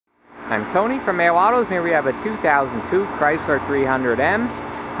I'm Tony from Mayo Autos. Here we have a 2002 Chrysler 300M,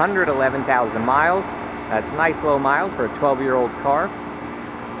 111,000 miles. That's nice low miles for a 12-year-old car.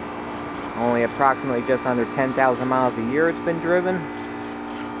 Only approximately just under 10,000 miles a year it's been driven.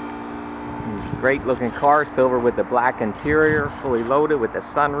 Great looking car, silver with the black interior, fully loaded with the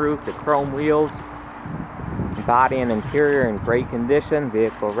sunroof, the chrome wheels. Body and interior in great condition.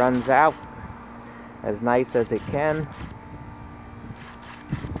 Vehicle runs out as nice as it can.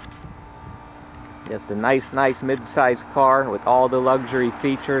 Just a nice mid-sized car with all the luxury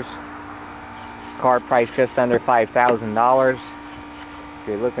features. Car priced just under $5,000. If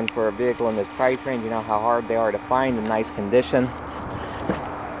you're looking for a vehicle in this price range, you know how hard they are to find in nice condition.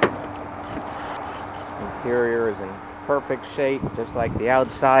 Interior is in perfect shape, just like the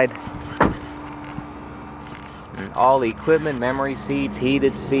outside. And all the equipment, memory seats,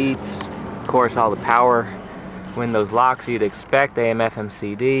 heated seats, of course all the power windows locks you'd expect, AM, FM,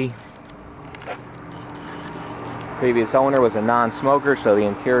 CD. Previous owner was a non-smoker, so the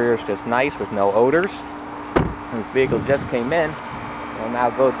interior is just nice with no odors. This vehicle just came in. We'll now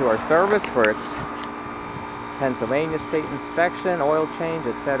go through our service for its Pennsylvania state inspection, oil change,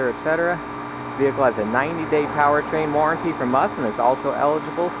 etc., etc. This vehicle has a 90-day powertrain warranty from us and is also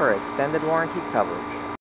eligible for extended warranty coverage.